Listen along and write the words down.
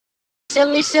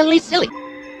Silly, silly, silly.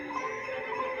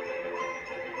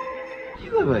 Did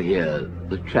you ever hear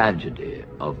the tragedy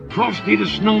of Frosty the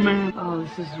Snowman? Oh,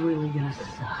 this is really gonna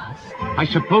suck. I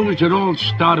suppose it all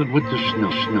started with the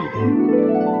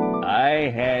snow. I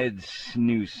had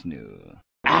snoo.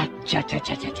 Ah,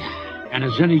 cha-cha-cha-cha-cha. And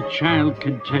as any child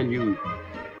can tell you,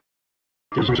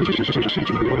 for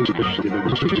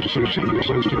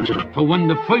when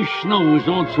the first snow is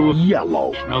also a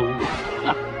yellow snow,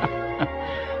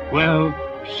 well,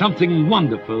 something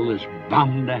wonderful is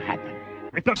bound to happen.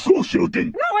 It's a school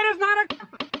shooting. No, it is not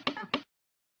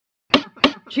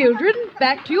a... Children,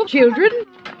 back to your children.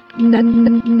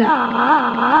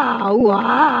 Wow.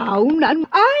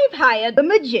 I've hired a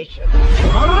magician.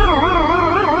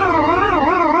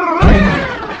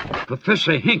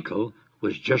 Professor Hinkle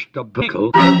was just a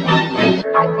bickle.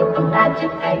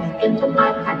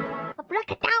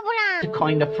 To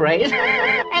coin the phrase,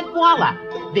 and voila,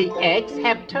 the eggs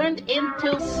have turned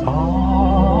into...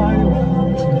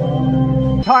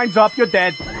 Time's up, you're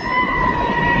dead.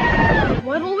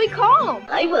 What will we call him?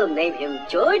 I will name him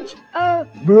George.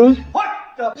 Bruce? What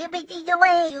the? Yippee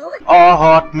away, you. Oh,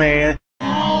 hot man.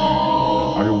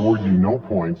 I award you no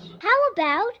points. How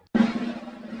about?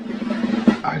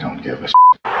 I don't give a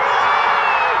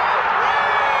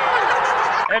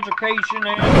Education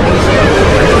and...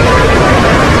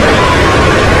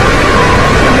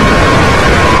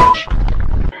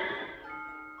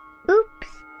 Oops.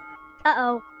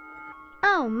 Uh-oh.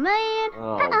 Oh, man.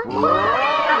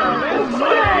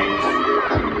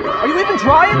 Are you even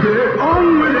trying?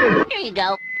 Here you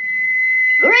go.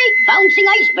 Great bouncing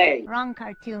iceberg. Wrong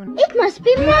cartoon. It must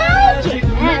be magic.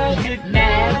 Magic,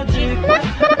 magic,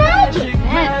 magic.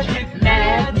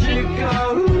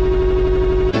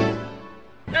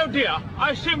 Oh dear,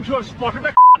 I seem to have spotted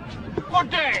a Good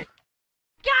day.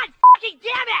 God fucking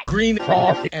damn it! Green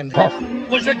Froffy and Froffy?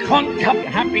 Was a cup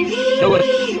happy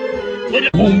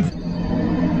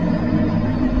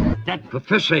That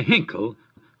Professor Hinkle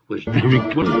was very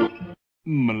good.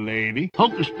 M'lady.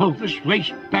 Hocus Pocus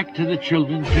raced back to the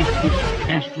children just as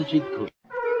fast as he could.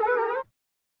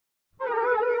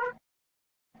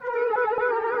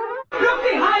 Look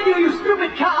behind you, you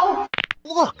stupid cow!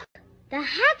 Look, The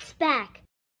hat's back.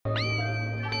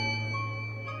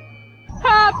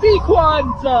 Happy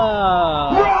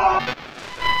Kwanzaa!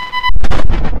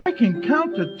 I can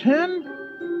count to 10.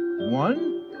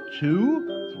 1,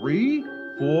 2, 3,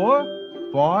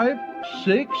 4, 5,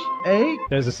 6, 8.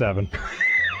 There's a 7.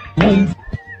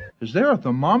 Is there a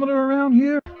thermometer around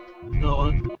here?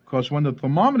 No. Because when the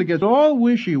thermometer gets all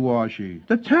wishy-washy,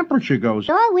 the temperature goes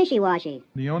up. All wishy-washy.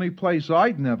 The only place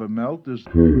I'd never melt is...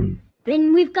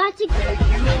 Then we've got to...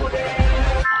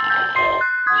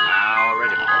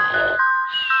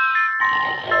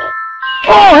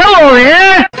 Oh, hello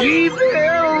there!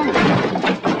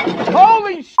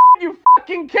 Holy shit, you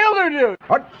fucking killed her, dude!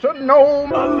 Hudson,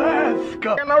 Nome,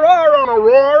 Alaska, and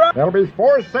Aurora. That'll be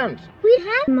 4 cents. We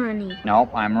have money.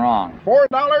 Nope, I'm wrong.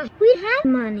 $4. We have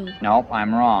money. Nope,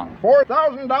 I'm wrong.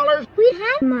 $4,000. We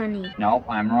have money. Nope,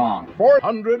 I'm wrong.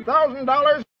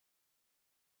 $400,000.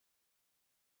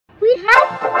 We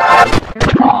have...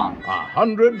 Wrong.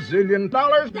 $100 zillion.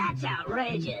 That's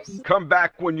outrageous. Come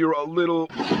back when you're a little...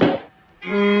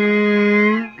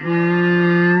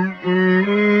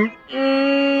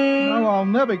 Now I'll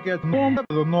never get home to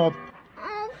the North.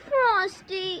 Oh,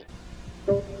 Frosty.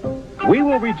 We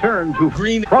will return to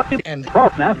Green Froffy and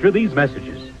Froffy after these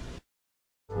messages.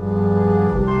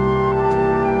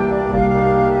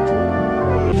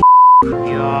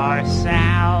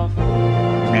 yourself.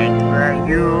 Remember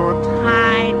you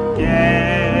tight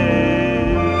day.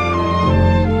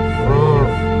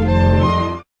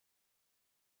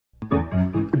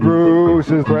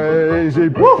 Bruce is crazy.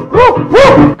 Woo, woo,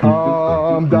 woo.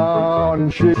 Calm down,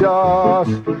 she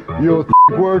just. You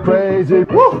think we're crazy.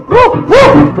 Woo, woo,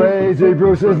 woo. Crazy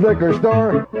Bruce's liquor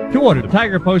store. To order the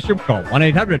Tiger poster, call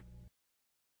 1-800.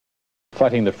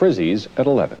 Fighting the Frizzies at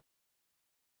 11.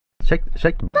 Shake.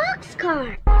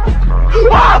 Boxcar.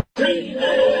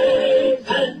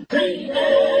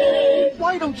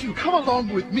 Why don't you come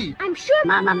along with me? I'm sure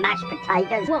Mama Mashed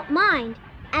Potatoes won't mind,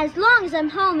 as long as I'm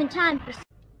home in time for...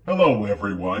 Hello,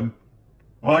 everyone.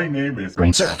 My name is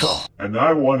Green Circle. and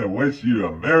I want to wish you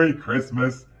a Merry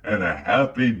Christmas and a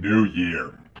Happy New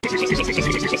Year. Think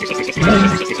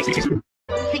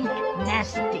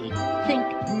nasty. Think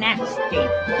nasty.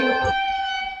 Think...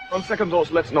 On second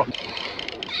thoughts, let's not.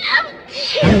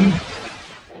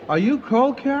 Are you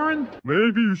cold, Karen?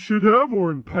 Maybe you should have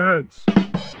worn pants.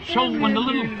 So when the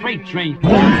little freight train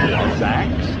comes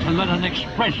to let an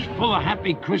express full of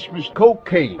happy Christmas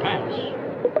Cocaine. pass,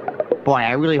 Boy,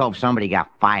 I really hope somebody got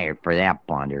fired for that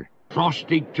blunder.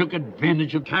 Frosty took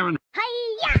advantage of Karen.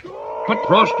 Hi-ya! But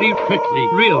Frosty quickly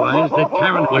realized that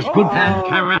Karen was good at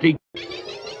karate.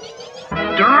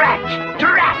 Drat,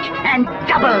 and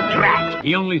double drat!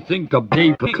 The only thing the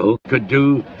Bay Pickle could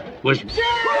do was...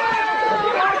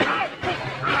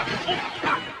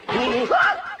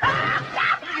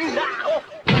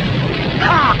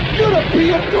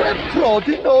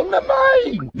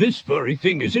 This furry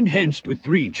thing is enhanced with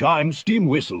 3 chime steam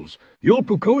whistles. Your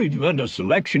Pukoid and a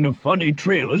selection of funny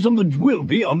trailers on the will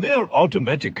be on there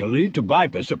automatically to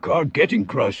bypass a car getting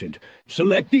crushed.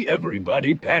 Select the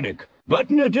Everybody Panic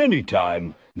button at any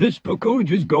time. This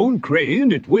Pukoid is going cray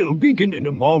and it will begin in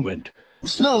a moment.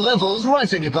 Snow levels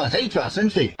rising about 8,000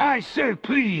 feet. I say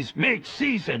please make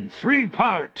season 3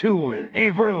 part 2 in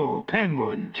Avro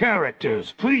Penguin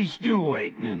characters. Please do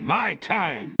wait in my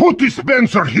time. Put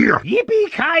dispenser here!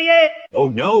 Yippee-ki-yay! Oh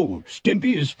no,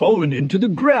 Stimpy has fallen into the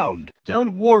ground.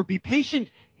 Don't worry, be patient.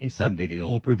 And someday the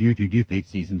whole preview to you think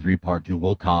season 3 part 2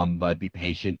 will come, but be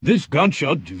patient. This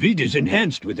gunshot Vid is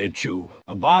enhanced with it, Chew.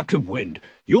 A bark of wind.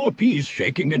 Your piece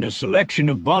shaking and a selection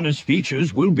of bonus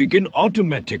features will begin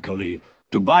automatically.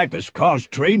 To bypass car's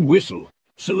train whistle,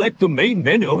 select the main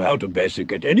menu how to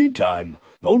basic at any time.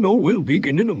 Oh no, will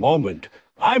begin in a moment.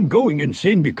 I'm going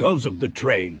insane because of the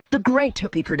train. The Great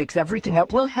Tuppy predicts everything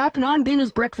that will happen on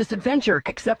Dina's breakfast adventure,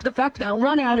 except the fact that I'll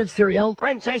run out of cereal.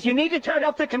 Princess, you need to turn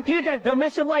off the computer. The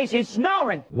miscellaneous is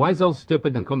snoring. Why so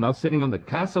stupid and come out sitting on the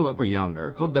castle over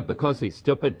yonder? Could that because he's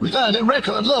stupid? We found a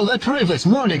record low the previous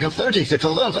morning of 36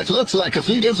 below. It looks like a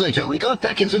few days later we got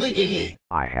back into the EE.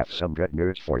 I have some good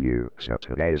news for you. So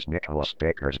today is Nicholas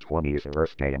Baker's 20th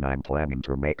birthday and I'm planning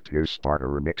to make 2 starter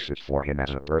remixes for him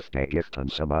as a birthday gift,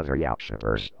 and some other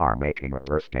Yautchivers are making a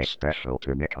birthday special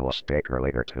to Nicholas Baker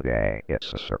later today.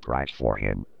 It's a surprise for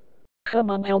him.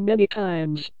 Come on, how many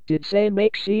times did they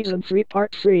make season 3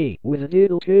 part 3 with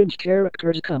Doodle Tunes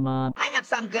characters? Come on. I have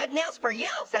some good news for you.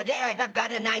 Today I have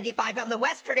got a 95 on the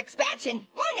Westford expansion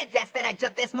unit test that I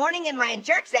took this morning in Ryan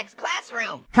Jerksek's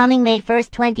classroom. Coming May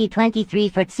 1st, 2023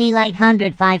 for Sea-Light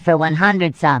 105 for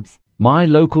 100 subs. My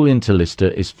local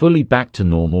Interlister is fully back to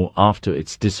normal after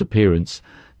its disappearance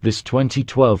this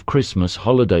 2012 Christmas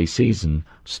holiday season.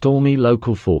 Stormy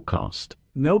local forecast.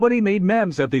 Nobody made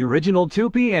memes of the original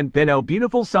Tupi and Benno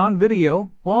Beautiful song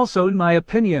video. Also, in my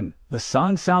opinion, the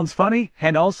song sounds funny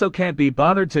and also can't be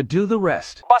bothered to do the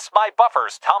rest. Bust my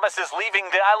buffers. Thomas is leaving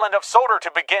the island of Sodor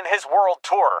to begin his world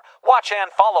tour. Watch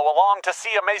and follow along to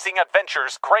see amazing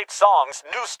adventures, great songs,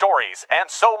 new stories, and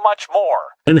so much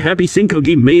more. And happy Cinco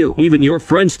de Mayo, even your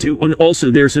friends too. And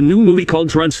also there's a new movie called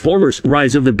Transformers,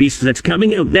 Rise of the Beast that's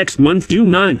coming out next month, June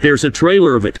 9th. There's a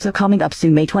trailer of it. So coming up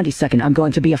soon, May 22nd, I'm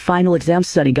going to be a final exam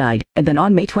study guide. And then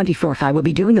on May 24th, I will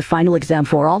be doing the final exam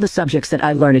for all the subjects that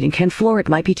I learned in Ken Florit,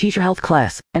 my Teacher Health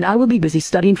class. And I will be busy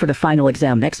studying for the final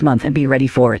exam next month and be ready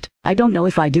for it. I don't know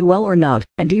if I do well or not.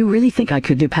 And do you really think I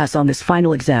could do pass on this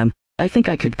final exam? I think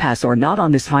I could pass or not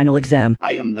on this final exam.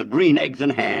 I am the green eggs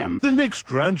and ham. The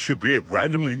next round should be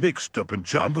randomly mixed up and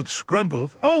jumbled,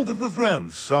 scrambled. All of the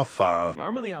rounds so far.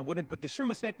 Normally I wouldn't, but the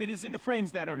Sherma segment is in the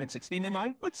frames that are in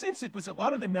 16:9. But since it was a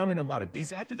lot of them down and a lot of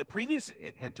these after the previous,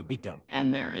 it had to be done.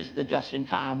 And there is the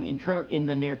just-in-time intro in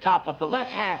the near top of the left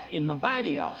half in the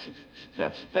video.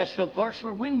 Special course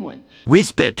for win-win.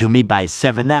 Whispered to me by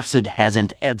 7Fs, it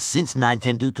hasn't aired since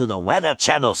 19 due to the Weather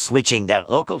Channel switching their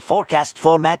local forecast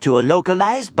format to a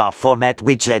localized bar format,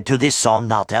 which led to this song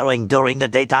not airing during the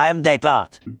daytime day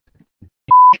part.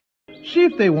 See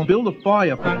if they won't build a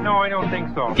fire. No, I don't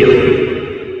think so.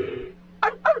 The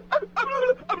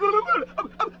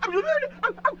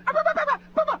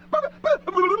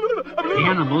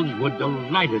animals were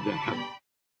delighted to have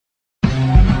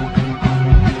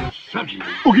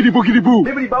Boogity boogity boo!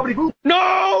 Bibbidi bobbidi boo!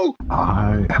 No!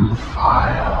 I am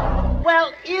fire.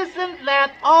 Well, isn't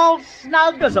that all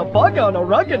snug? There's a bug on a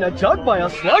rug and a jug by a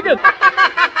sluggin'.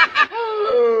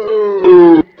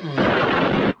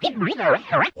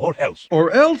 Or else.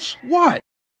 Or else what?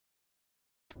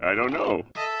 I don't know.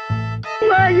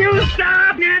 Will you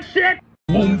stop? That's it!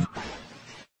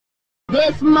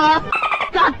 This muff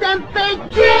got them fake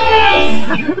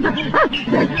kids!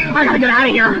 I gotta get out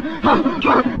of here!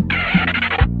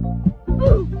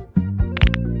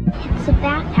 It's a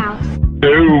bathhouse.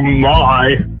 Oh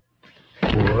my!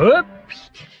 Whoops!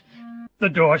 The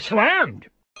door slammed.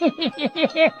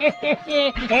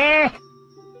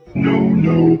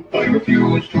 No, I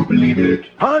refuse to believe it.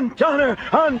 On Donner,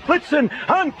 on Blitzen,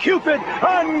 on Cupid,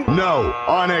 on... No,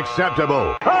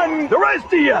 unacceptable. On the rest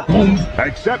of you!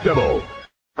 Acceptable.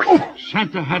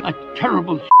 Santa had a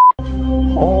terrible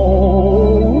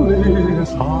Holy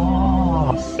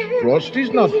sauce.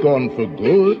 Frosty's not gone for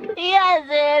good. Yes,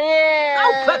 it is.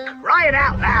 Oh, for crying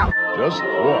out loud! Just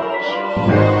watch.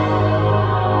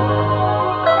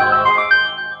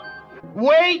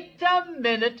 Wait a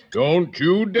minute. Don't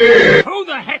you dare! Who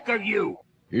the heck are you?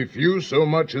 If you so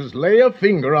much as lay a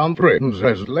finger on friends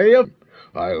as lay a...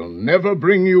 I'll never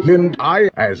bring you in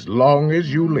as long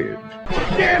as you live.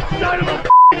 Damn son of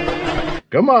a...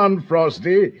 Come on,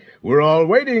 Frosty. We're all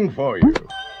waiting for you.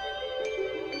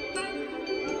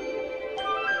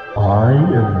 I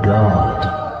am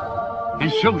God.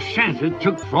 And so Santa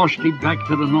took Frosty back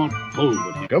to the North Pole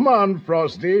with him. Come on,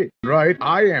 Frosty. Right,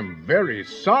 I am very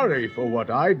sorry for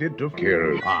what I did to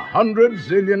Kira 100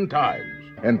 zillion times.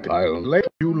 And I'll let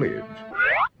you live.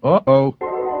 Uh-oh.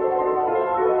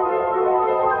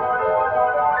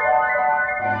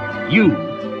 You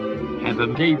have a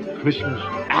Merry Christmas.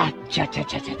 Ah,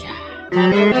 cha-cha-cha-cha-cha.